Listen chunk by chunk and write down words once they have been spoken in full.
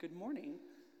Good morning.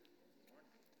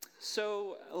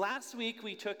 So last week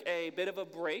we took a bit of a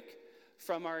break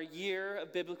from our year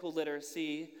of biblical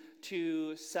literacy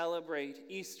to celebrate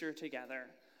Easter together.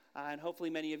 And hopefully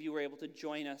many of you were able to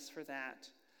join us for that.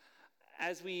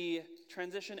 As we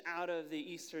transition out of the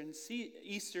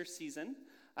Easter season,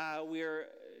 we're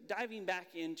diving back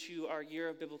into our year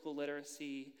of biblical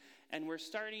literacy, and we're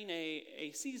starting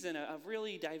a season of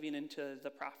really diving into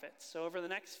the prophets. So over the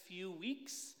next few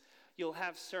weeks, you'll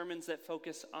have sermons that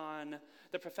focus on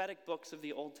the prophetic books of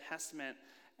the Old Testament.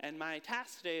 And my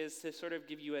task today is to sort of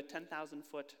give you a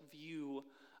 10,000-foot view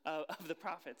of the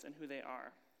prophets and who they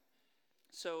are.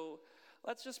 So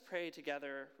let's just pray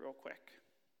together real quick.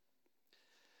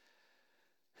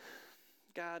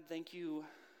 God, thank you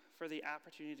for the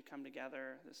opportunity to come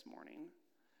together this morning.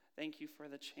 Thank you for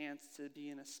the chance to be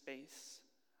in a space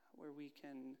where we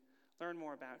can learn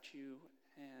more about you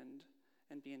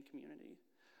and be in community.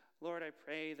 Lord, I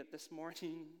pray that this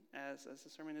morning, as the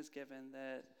sermon is given,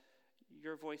 that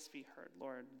your voice be heard,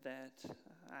 Lord, that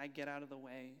I get out of the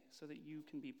way so that you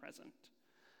can be present.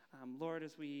 Lord,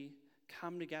 as we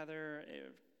come together,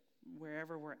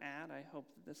 wherever we're at, I hope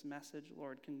that this message,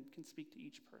 Lord, can speak to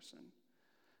each person.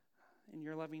 In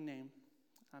your loving name,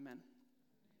 amen.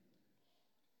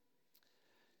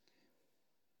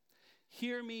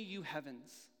 Hear me, you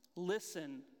heavens.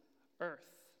 Listen, earth.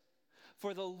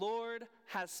 For the Lord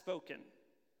has spoken.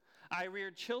 I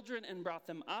reared children and brought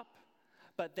them up,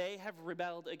 but they have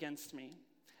rebelled against me.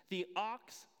 The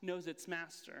ox knows its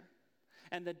master,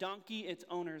 and the donkey its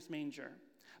owner's manger.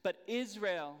 But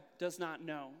Israel does not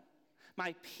know.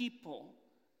 My people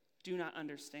do not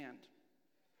understand.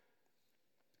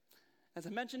 As I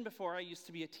mentioned before, I used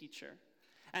to be a teacher.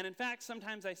 And in fact,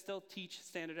 sometimes I still teach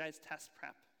standardized test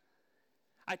prep.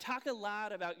 I talk a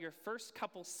lot about your first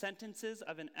couple sentences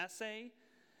of an essay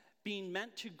being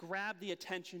meant to grab the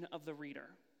attention of the reader.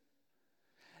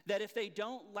 That if they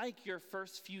don't like your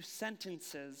first few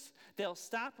sentences, they'll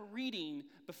stop reading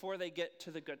before they get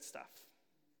to the good stuff.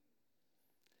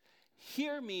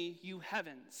 Hear me, you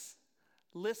heavens.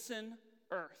 Listen,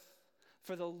 earth,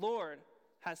 for the Lord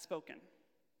has spoken.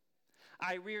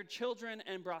 I reared children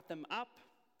and brought them up,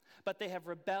 but they have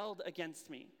rebelled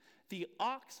against me. The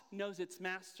ox knows its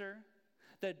master,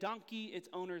 the donkey its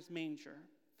owner's manger,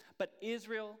 but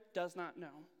Israel does not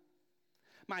know.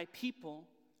 My people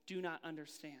do not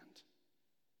understand.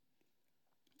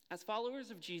 As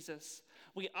followers of Jesus,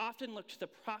 we often look to the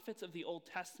prophets of the Old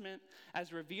Testament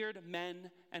as revered men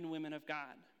and women of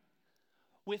God.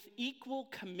 With equal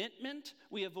commitment,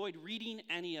 we avoid reading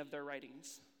any of their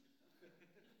writings.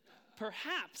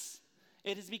 Perhaps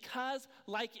it is because,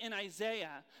 like in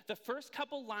Isaiah, the first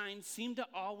couple lines seem to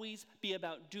always be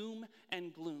about doom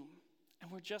and gloom,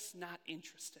 and we're just not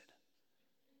interested.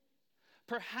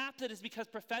 Perhaps it is because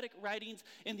prophetic writings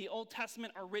in the Old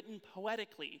Testament are written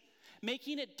poetically,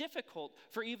 making it difficult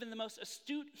for even the most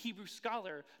astute Hebrew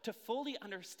scholar to fully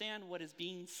understand what is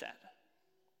being said.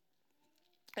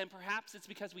 And perhaps it's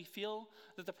because we feel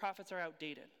that the prophets are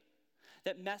outdated,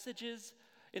 that messages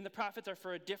in the prophets are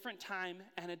for a different time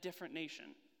and a different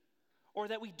nation, or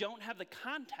that we don't have the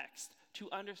context to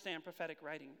understand prophetic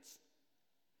writings.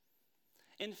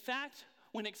 In fact,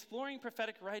 when exploring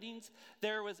prophetic writings,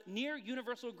 there was near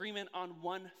universal agreement on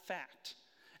one fact,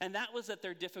 and that was that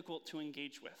they're difficult to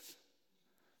engage with.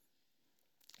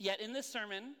 Yet in this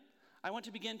sermon, I want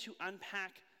to begin to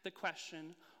unpack the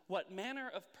question, what manner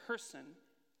of person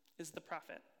is the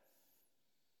prophet?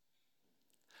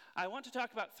 I want to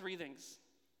talk about three things.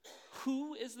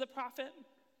 Who is the prophet?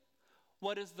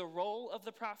 What is the role of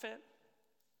the prophet?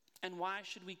 And why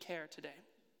should we care today?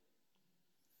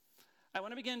 I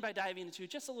want to begin by diving into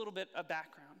just a little bit of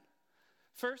background.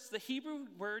 First, the Hebrew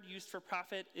word used for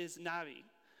prophet is navi,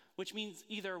 which means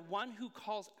either one who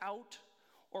calls out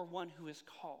or one who is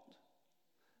called.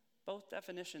 Both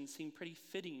definitions seem pretty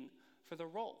fitting for the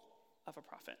role of a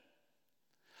prophet.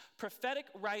 Prophetic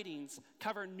writings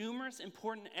cover numerous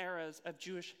important eras of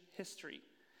Jewish history,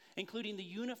 including the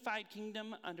unified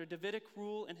kingdom under Davidic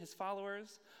rule and his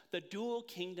followers, the dual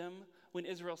kingdom when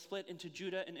Israel split into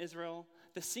Judah and Israel,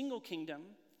 the single kingdom,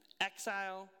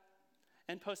 exile,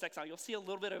 and post-exile. You'll see a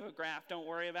little bit of a graph. Don't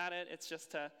worry about it. It's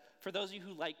just for those of you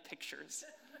who like pictures,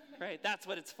 right? That's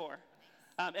what it's for.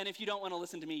 And if you don't want to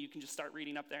listen to me, you can just start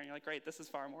reading up there, and you're like, great, this is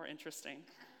far more interesting.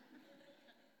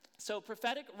 So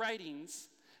prophetic writings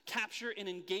capture an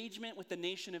engagement with the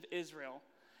nation of Israel,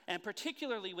 and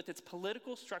particularly with its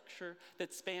political structure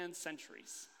that spans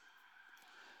centuries.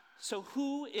 So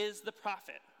who is the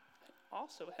prophet? I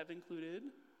also have included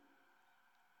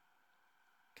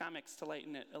comics to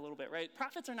lighten it a little bit, right?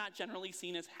 Prophets are not generally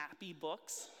seen as happy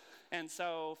books. And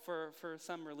so for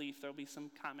some relief, there'll be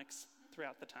some comics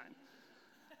throughout the time.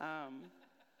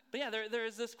 But yeah, there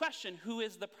is this question, who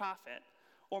is the prophet?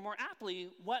 Or more aptly,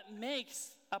 what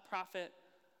makes a prophet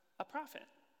a prophet?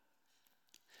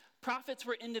 Prophets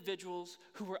were individuals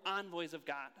who were envoys of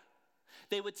God.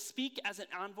 They would speak as an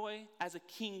envoy, as a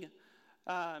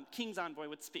king's envoy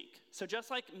would speak. So just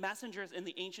like messengers in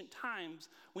the ancient times,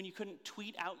 when you couldn't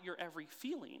tweet out your every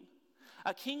feeling,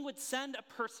 a king would send a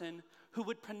person who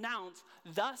would pronounce,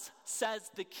 "Thus says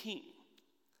the king."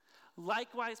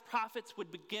 Likewise, prophets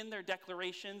would begin their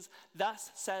declarations, "Thus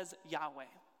says Yahweh."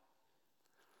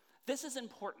 This is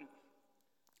important.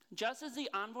 Just as the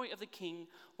envoy of the king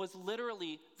was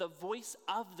literally the voice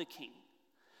of the king,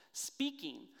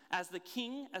 speaking as the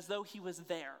king as though he was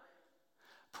there,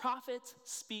 prophets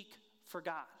speak for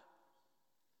God.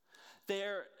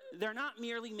 They're not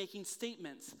merely making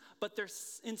statements, but they're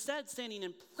instead standing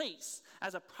in place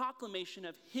as a proclamation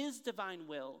of his divine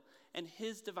will and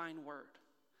his divine word.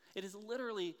 It is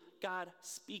literally God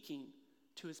speaking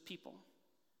to his people.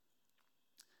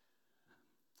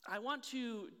 I want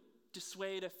to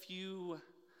dissuade a few,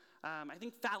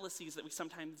 fallacies that we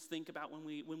sometimes think about when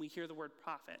we hear the word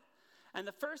prophet. And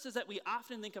the first is that we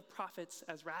often think of prophets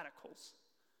as radicals,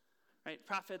 right?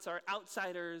 Prophets are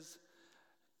outsiders,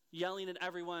 yelling at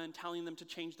everyone, telling them to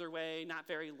change their way, not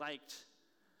very liked.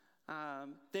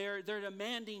 They're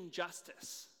demanding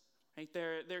justice, right?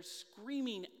 They're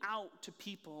screaming out to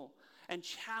people and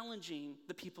challenging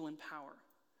the people in power.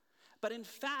 But in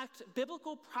fact,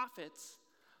 biblical prophets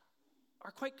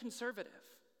are quite conservative.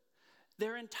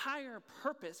 Their entire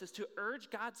purpose is to urge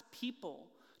God's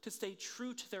people to stay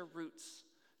true to their roots,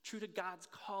 true to God's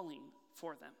calling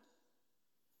for them.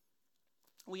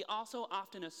 We also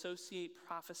often associate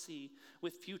prophecy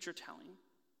with future telling.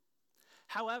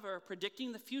 However,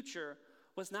 predicting the future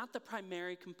was not the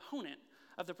primary component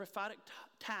of the prophetic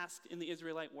task in the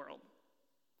Israelite world.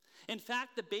 In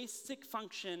fact, the basic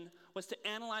function was to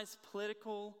analyze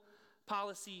political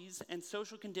policies and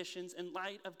social conditions in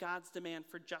light of God's demand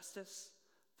for justice,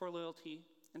 for loyalty,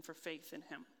 and for faith in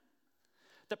him.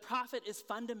 The prophet is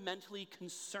fundamentally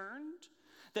concerned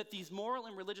that these moral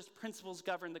and religious principles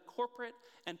govern the corporate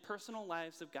and personal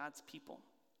lives of God's people.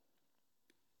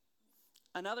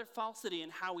 Another falsity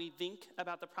in how we think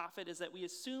about the prophet is that we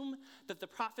assume that the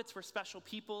prophets were special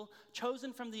people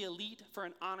chosen from the elite for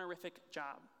an honorific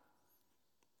job.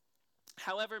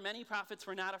 However, many prophets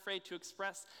were not afraid to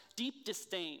express deep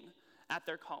disdain at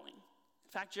their calling.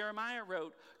 In fact, Jeremiah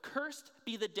wrote, "Cursed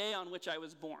be the day on which I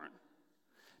was born,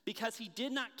 because he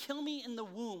did not kill me in the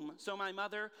womb, so my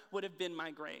mother would have been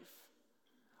my grave.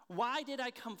 Why did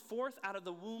I come forth out of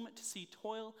the womb to see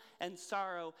toil and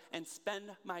sorrow and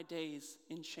spend my days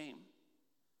in shame?"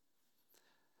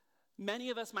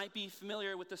 Many of us might be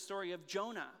familiar with the story of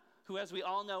Jonah, who, as we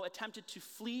all know, attempted to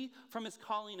flee from his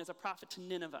calling as a prophet to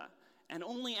Nineveh, and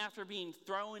only after being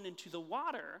thrown into the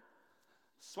water,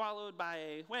 swallowed by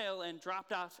a whale, and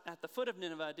dropped off at the foot of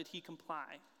Nineveh did he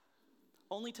comply,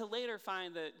 only to later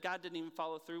find that God didn't even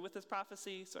follow through with his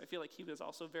prophecy. So I feel like he was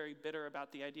also very bitter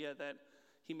about the idea that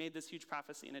he made this huge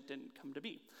prophecy and it didn't come to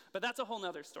be. But that's a whole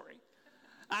nother story.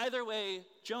 Either way,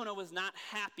 Jonah was not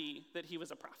happy that he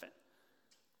was a prophet.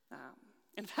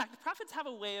 In fact, prophets have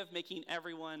a way of making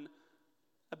everyone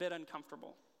a bit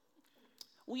uncomfortable.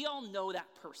 We all know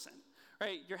that person,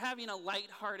 right? You're having a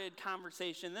lighthearted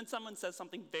conversation, then someone says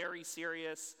something very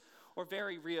serious or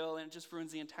very real, and it just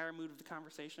ruins the entire mood of the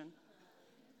conversation.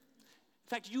 In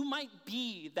fact, you might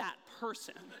be that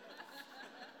person.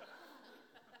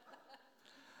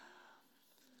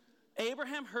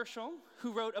 Abraham Herschel,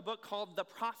 who wrote a book called The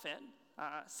Prophet,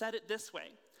 said it this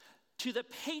way: "To the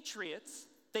patriots,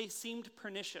 they seemed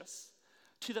pernicious.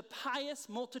 To the pious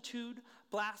multitude,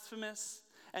 blasphemous.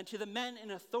 And to the men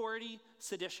in authority,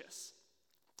 seditious."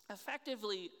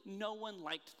 Effectively, no one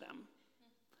liked them.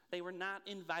 They were not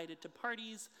invited to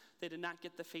parties. They did not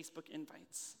get the Facebook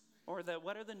invites. Or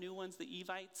what are the new ones, the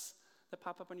Evites that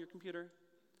pop up on your computer?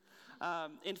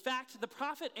 In fact, the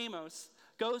prophet Amos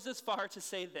goes as far to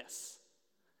say this: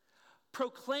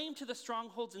 "Proclaim to the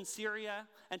strongholds in Syria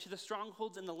and to the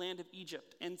strongholds in the land of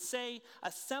Egypt, and say,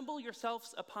 assemble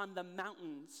yourselves upon the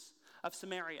mountains of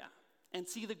Samaria, and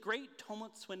see the great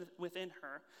tumults within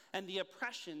her, and the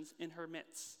oppressions in her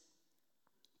midst."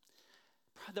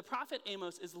 The prophet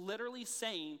Amos is literally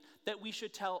saying that we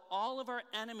should tell all of our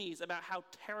enemies about how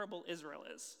terrible Israel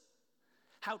is,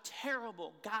 how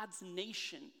terrible God's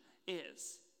nation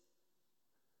is.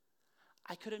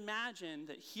 I could imagine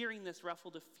that hearing this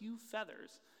ruffled a few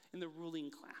feathers in the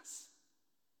ruling class.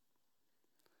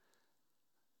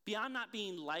 Beyond not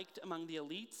being liked among the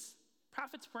elites,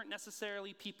 prophets weren't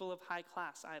necessarily people of high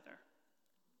class either.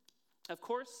 Of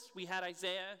course, we had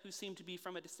Isaiah, who seemed to be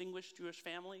from a distinguished Jewish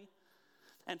family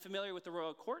and familiar with the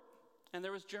royal court, and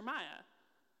there was Jeremiah,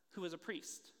 who was a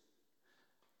priest.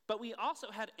 But we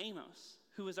also had Amos,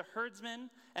 who was a herdsman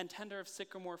and tender of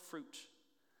sycamore fruit,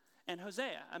 and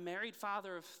Hosea, a married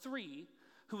father of 3,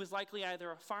 who was likely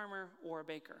either a farmer or a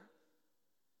baker.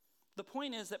 The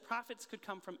point is that prophets could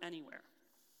come from anywhere.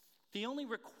 The only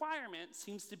requirement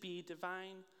seems to be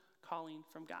divine calling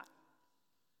from God.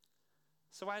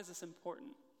 So why is this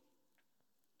important?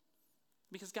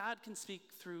 Because God can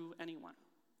speak through anyone.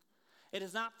 It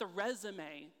is not the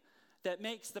resume that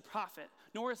makes the prophet,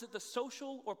 nor is it the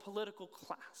social or political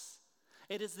class.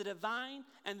 It is the divine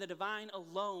and the divine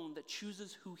alone that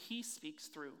chooses who he speaks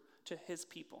through to his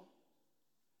people.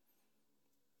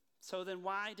 So then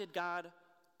why did God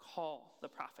call the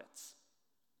prophets?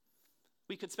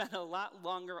 We could spend a lot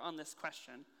longer on this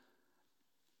question,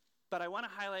 but I want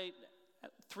to highlight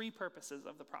 3 purposes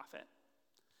of the prophet.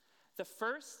 The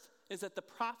first is that the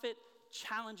prophet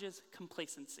challenges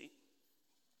complacency.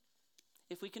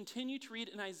 If we continue to read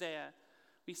in Isaiah,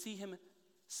 we see him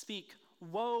speak,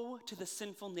 "Woe to the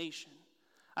sinful nation,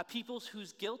 a people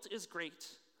whose guilt is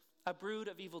great, a brood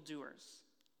of evildoers,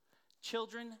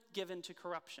 children given to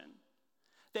corruption.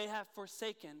 They have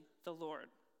forsaken the Lord.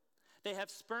 They have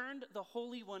spurned the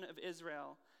Holy One of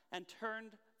Israel and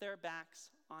turned their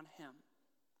backs on him."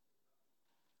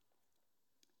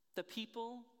 The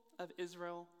people of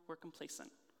Israel were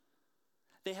complacent.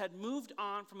 They had moved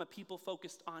on from a people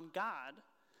focused on God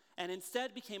and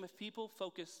instead became a people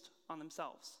focused on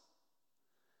themselves.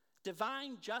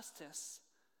 Divine justice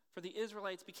for the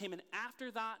Israelites became an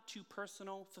afterthought to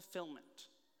personal fulfillment.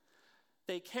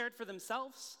 They cared for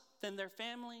themselves, then their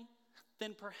family,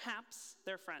 then perhaps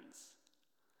their friends,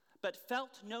 but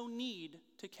felt no need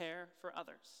to care for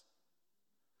others.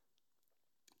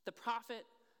 The prophet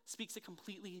speaks a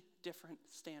completely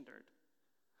different standard.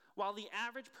 While the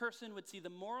average person would see the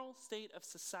moral state of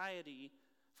society,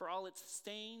 for all its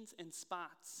stains and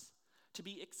spots, to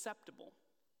be acceptable,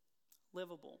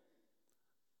 livable,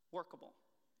 workable.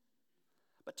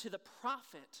 But to the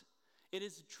prophet, it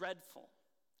is dreadful,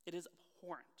 it is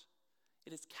abhorrent,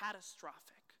 it is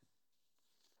catastrophic.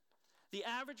 The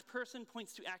average person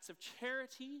points to acts of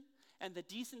charity and the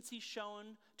decency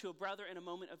shown to a brother in a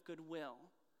moment of goodwill.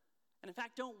 And in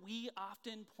fact, don't we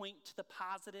often point to the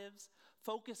positives,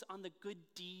 focus on the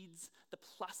good deeds, the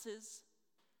pluses?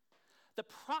 The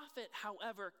prophet,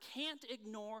 however, can't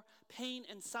ignore pain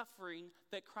and suffering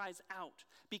that cries out,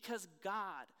 because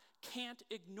God can't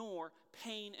ignore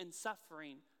pain and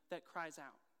suffering that cries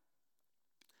out.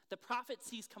 The prophet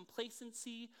sees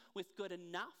complacency with good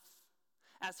enough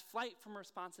as flight from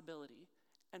responsibility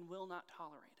and will not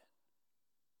tolerate it.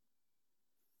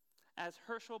 As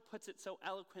Herschel puts it so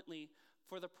eloquently,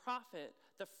 for the prophet,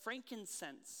 the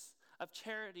frankincense of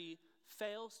charity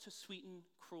fails to sweeten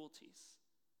cruelties.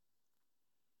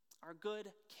 Our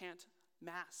good can't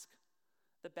mask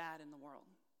the bad in the world.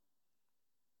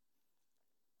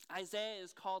 Isaiah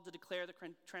is called to declare the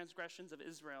transgressions of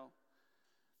Israel.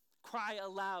 Cry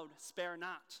aloud, spare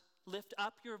not. Lift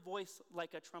up your voice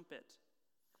like a trumpet.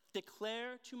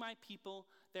 Declare to my people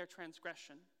their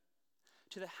transgression,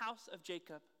 to the house of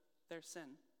Jacob their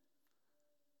sin.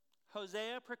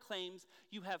 Hosea proclaims,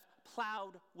 you have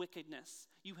plowed wickedness.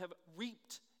 You have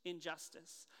reaped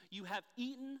injustice. You have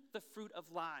eaten the fruit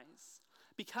of lies,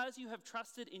 because you have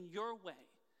trusted in your way,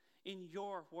 in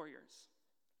your warriors.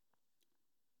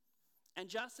 And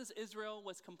just as Israel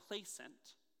was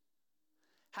complacent,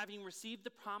 having received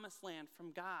the promised land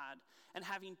from God and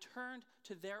having turned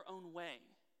to their own way,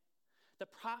 the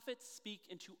prophets speak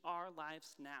into our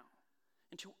lives now,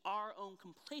 into our own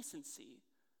complacency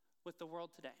with the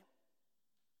world today.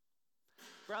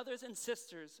 Brothers and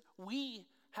sisters, we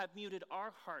have muted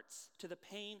our hearts to the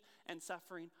pain and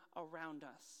suffering around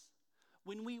us.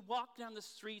 When we walk down the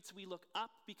streets, we look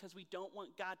up because we don't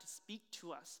want God to speak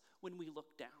to us when we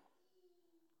look down.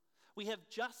 We have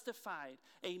justified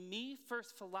a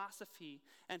me-first philosophy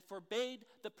and forbade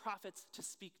the prophets to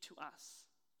speak to us.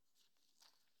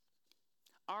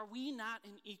 Are we not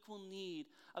in equal need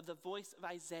of the voice of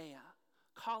Isaiah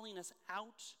calling us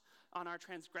out on our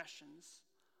transgressions?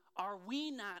 Are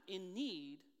we not in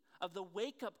need of the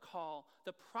wake-up call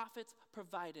the prophets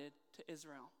provided to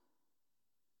Israel?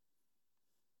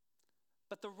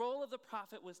 But the role of the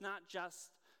prophet was not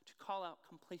just to call out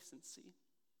complacency.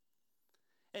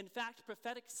 In fact,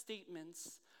 prophetic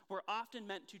statements were often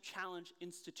meant to challenge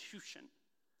institution,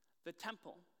 the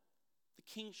temple, the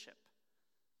kingship,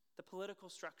 the political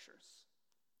structures.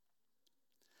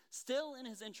 Still in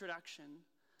his introduction,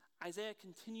 Isaiah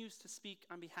continues to speak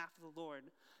on behalf of the Lord.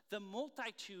 The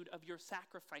multitude of your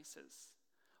sacrifices,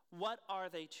 what are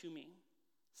they to me,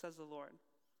 says the Lord?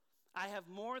 I have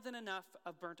more than enough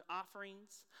of burnt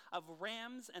offerings, of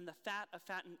rams and the fat of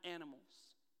fattened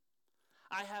animals.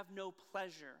 I have no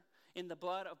pleasure in the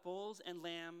blood of bulls and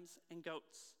lambs and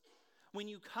goats. When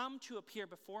you come to appear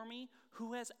before me,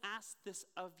 who has asked this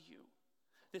of you,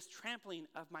 this trampling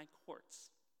of my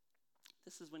courts?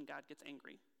 This is when God gets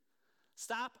angry.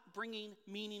 Stop bringing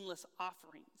meaningless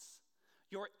offerings.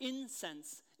 Your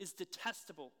incense is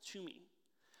detestable to me.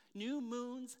 New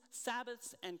moons,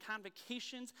 Sabbaths, and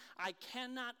convocations, I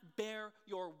cannot bear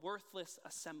your worthless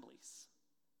assemblies.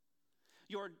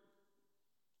 Your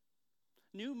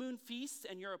new moon feasts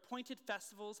and your appointed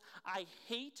festivals, I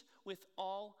hate with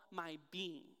all my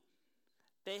being.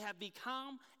 They have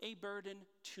become a burden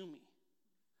to me.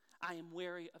 I am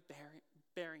weary of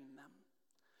bearing them.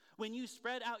 When you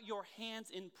spread out your hands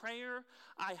in prayer,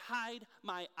 I hide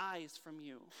my eyes from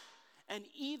you. And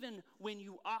even when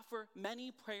you offer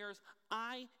many prayers,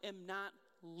 I am not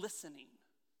listening.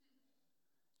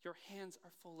 Your hands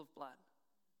are full of blood.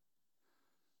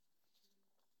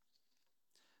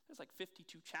 There's like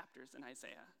 52 chapters in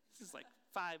Isaiah. This is like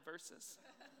 5 verses,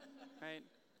 right?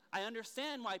 I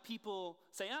understand why people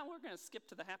say, oh, we're going to skip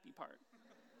to the happy part,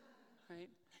 right?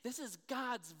 This is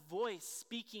God's voice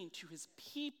speaking to his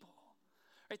people.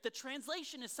 Right? The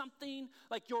translation is something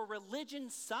like, your religion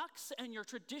sucks and your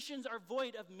traditions are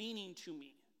void of meaning to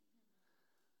me.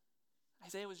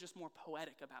 Isaiah was just more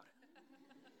poetic about it.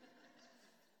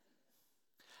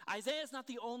 Isaiah is not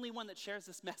the only one that shares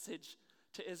this message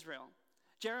to Israel.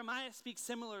 Jeremiah speaks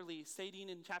similarly, stating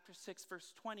in chapter 6,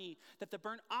 verse 20, that the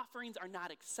burnt offerings are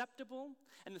not acceptable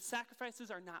and the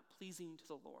sacrifices are not pleasing to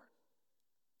the Lord.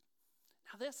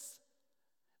 Now this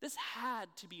had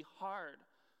to be hard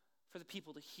for the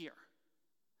people to hear.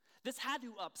 This had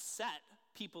to upset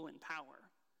people in power,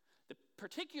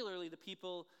 particularly the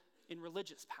people in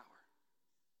religious power.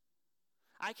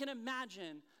 I can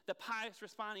imagine the pious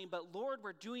responding, but Lord,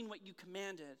 we're doing what you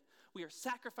commanded. We are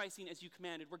sacrificing as you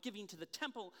commanded. We're giving to the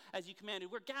temple as you commanded.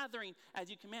 We're gathering as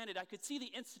you commanded. I could see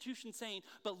the institution saying,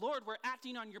 but Lord, we're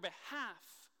acting on your behalf.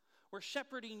 We're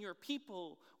shepherding your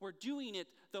people. We're doing it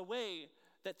the way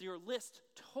that your list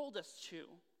told us to.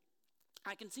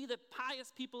 I can see the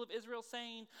pious people of Israel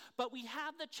saying, but we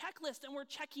have the checklist and we're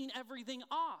checking everything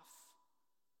off.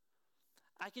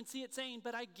 I can see it saying,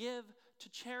 but I give to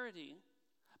charity,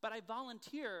 but I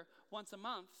volunteer once a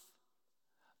month,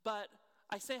 but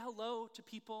I say hello to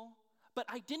people, but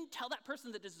I didn't tell that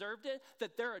person that deserved it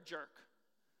that they're a jerk,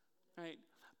 right?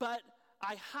 But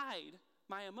I hide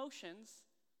my emotions.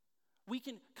 We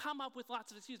can come up with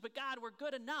lots of excuses, but God, we're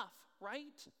good enough, right?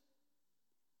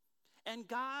 And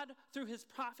God, through his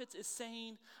prophets, is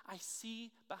saying, I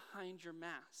see behind your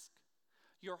mask.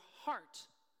 Your heart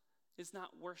is not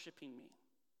worshiping me.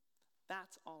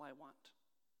 That's all I want.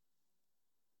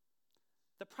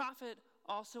 The prophet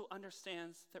also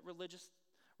understands that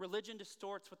religion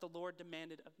distorts what the Lord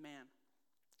demanded of man,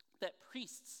 that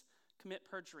priests commit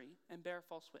perjury and bear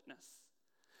false witness,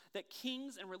 that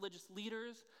kings and religious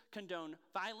leaders condone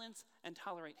violence and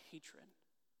tolerate hatred.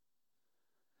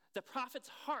 The prophet's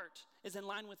heart is in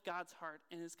line with God's heart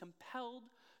and is compelled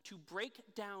to break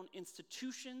down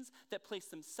institutions that place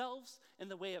themselves in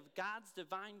the way of God's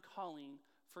divine calling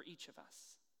for each of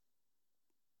us.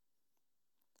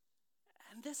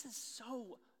 And this is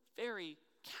so very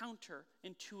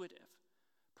counterintuitive,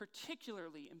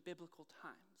 particularly in biblical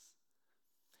times.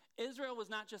 Israel was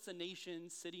not just a nation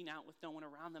sitting out with no one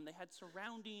around them. They had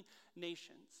surrounding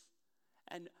nations.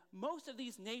 And most of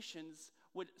these nations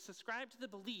would subscribe to the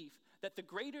belief that the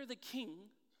greater the king,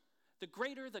 the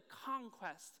greater the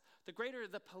conquest, the greater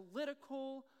the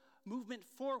political movement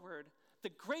forward, the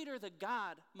greater the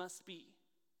God must be,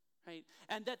 right?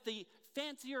 And that the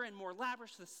fancier and more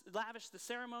lavish the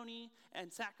ceremony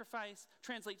and sacrifice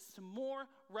translates to more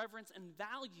reverence and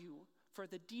value for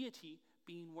the deity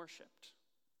being worshipped.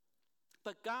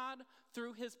 But God,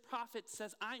 through his prophet,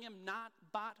 says, I am not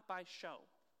bought by show.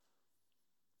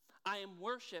 I am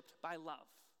worshiped by love.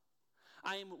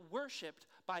 I am worshiped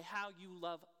by how you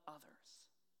love others.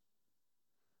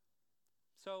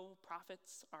 So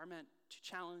prophets are meant to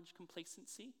challenge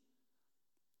complacency.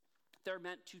 They're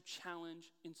meant to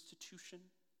challenge institution.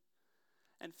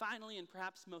 And finally, and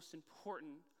perhaps most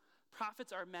important,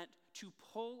 prophets are meant to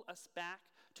pull us back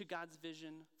to God's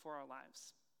vision for our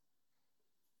lives.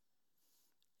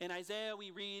 In Isaiah,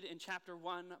 we read in chapter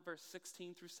 1, verse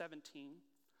 16 through 17,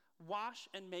 wash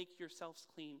and make yourselves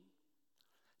clean.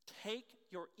 Take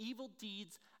your evil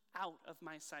deeds out of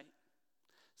my sight.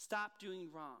 Stop doing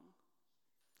wrong.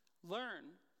 Learn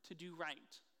to do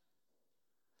right.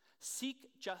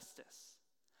 Seek justice.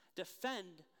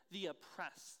 Defend the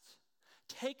oppressed.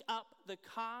 Take up the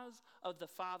cause of the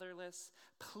fatherless.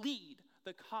 Plead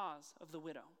the cause of the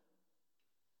widow.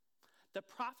 The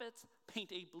prophets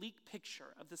paint a bleak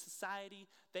picture of the society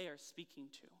they are speaking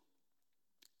to.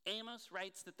 Amos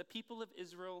writes that the people of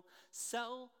Israel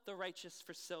sell the righteous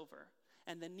for silver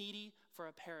and the needy for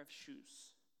a pair of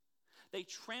shoes. They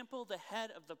trample the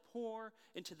head of the poor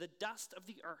into the dust of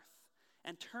the earth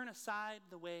and turn aside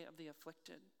the way of the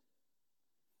afflicted.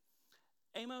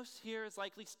 Amos here is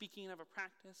likely speaking of a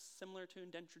practice similar to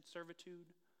indentured servitude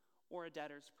or a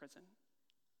debtor's prison.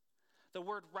 The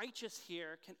word righteous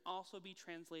here can also be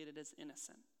translated as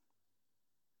innocent.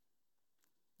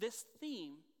 This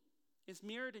theme is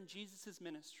mirrored in Jesus'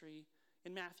 ministry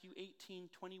in Matthew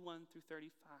 18:21 through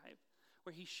 35,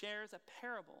 where he shares a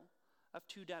parable of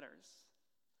two debtors.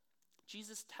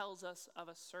 Jesus tells us of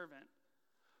a servant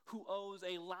who owes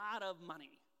a lot of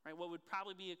money, right? What would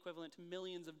probably be equivalent to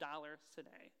millions of dollars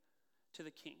today, to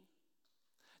the king.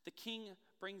 The king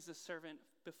brings the servant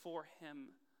before him,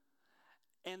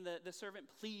 and the servant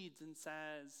pleads and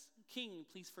says, "King,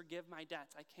 please forgive my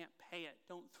debts. I can't pay it.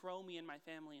 Don't throw me and my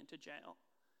family into jail."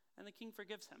 And the king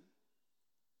forgives him.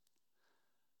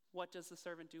 What does the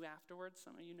servant do afterwards?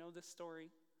 Some of you know this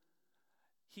story.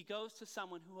 He goes to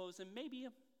someone who owes him maybe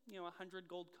 100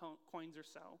 gold coins or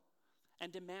so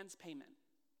and demands payment.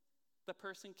 The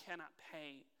person cannot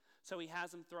pay, so he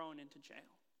has him thrown into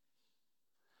jail.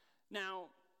 Now,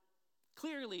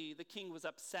 clearly the king was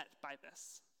upset by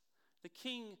this. The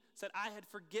king said, "I had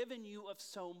forgiven you of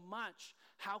so much.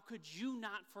 How could you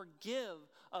not forgive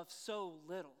of so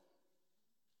little?"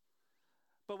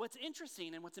 But what's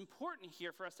interesting and what's important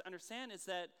here for us to understand is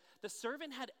that the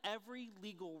servant had every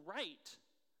legal right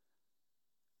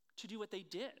to do what they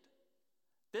did.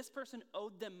 This person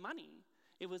owed them money.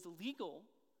 It was legal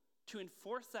to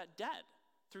enforce that debt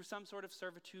through some sort of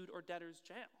servitude or debtor's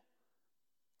jail.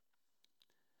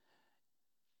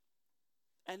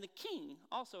 And the king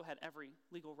also had every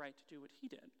legal right to do what he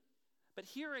did. But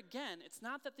here again, it's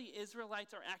not that the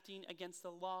Israelites are acting against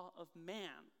the law of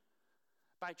man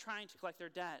by trying to collect their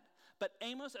debt, but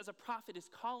Amos as a prophet is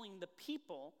calling the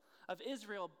people of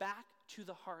Israel back to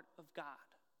the heart of God.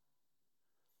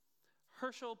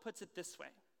 Herschel puts it this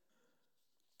way.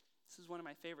 This is one of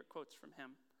my favorite quotes from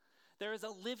him. "There is a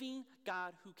living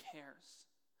God who cares.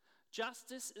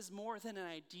 Justice is more than an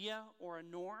idea or a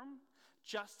norm.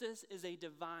 Justice is a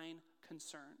divine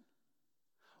concern.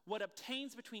 What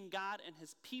obtains between God and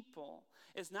his people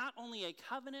is not only a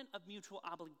covenant of mutual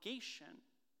obligation,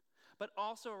 but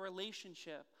also a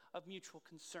relationship of mutual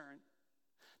concern.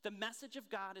 The message of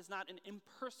God is not an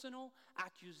impersonal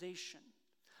accusation,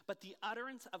 but the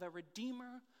utterance of a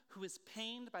Redeemer who is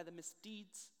pained by the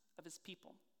misdeeds of his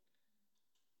people."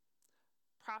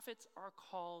 Prophets are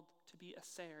called to be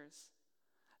assayers,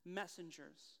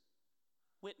 messengers,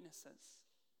 witnesses,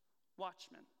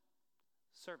 watchmen,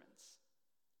 servants.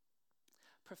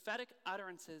 Prophetic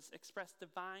utterances express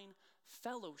divine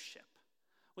fellowship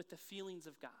with the feelings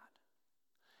of God,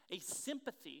 a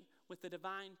sympathy with the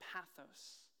divine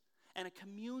pathos, and a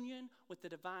communion with the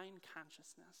divine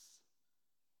consciousness.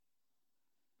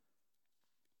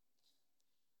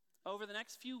 Over the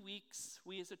next few weeks,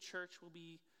 we as a church will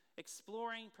be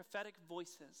exploring prophetic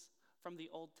voices from the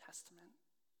Old Testament.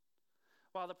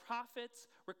 While the prophets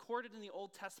recorded in the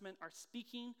Old Testament are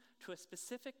speaking to a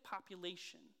specific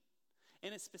population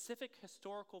in a specific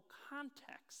historical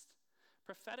context,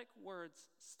 prophetic words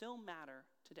still matter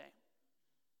today.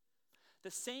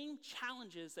 The same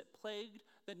challenges that plagued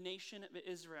the nation of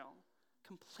Israel,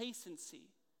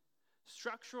 complacency,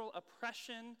 structural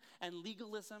oppression, and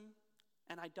legalism,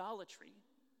 and idolatry,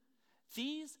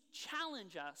 these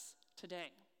challenge us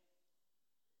today.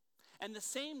 And the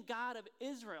same God of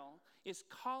Israel is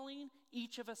calling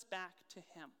each of us back to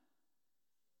him.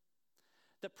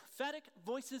 The prophetic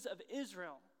voices of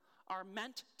Israel are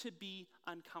meant to be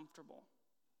uncomfortable.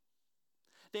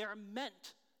 They are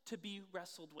meant to be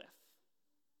wrestled with.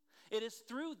 It is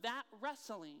through that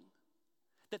wrestling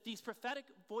that these prophetic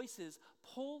voices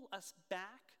pull us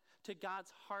back to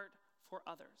God's heart for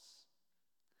others,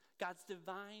 God's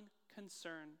divine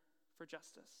concern for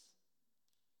justice.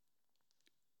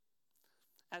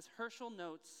 As Herschel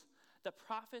notes, the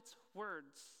prophet's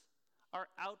words are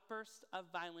outbursts of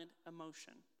violent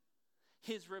emotion.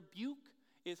 His rebuke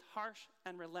is harsh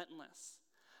and relentless.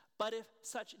 But if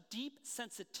such deep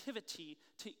sensitivity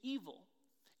to evil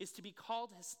is to be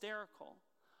called hysterical,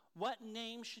 what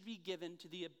name should be given to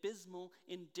the abysmal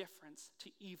indifference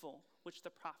to evil which the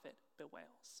prophet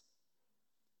bewails?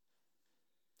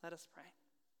 Let us pray.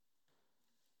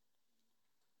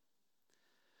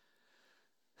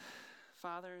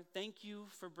 Father, thank you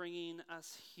for bringing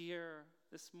us here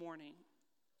this morning.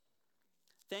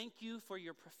 Thank you for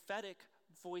your prophetic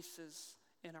voices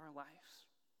in our lives.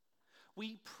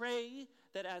 We pray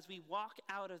that as we walk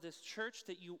out of this church,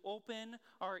 that you open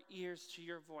our ears to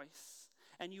your voice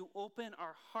and you open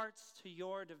our hearts to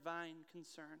your divine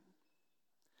concern.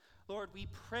 Lord, we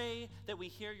pray that we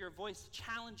hear your voice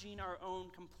challenging our own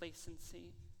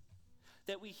complacency,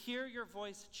 that we hear your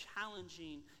voice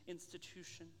challenging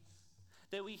institutions,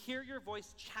 that we hear your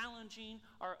voice challenging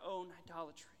our own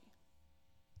idolatry,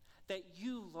 that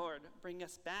you, Lord, bring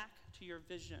us back to your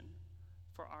vision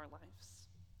for our lives.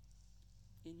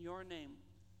 In your name,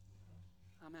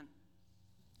 amen.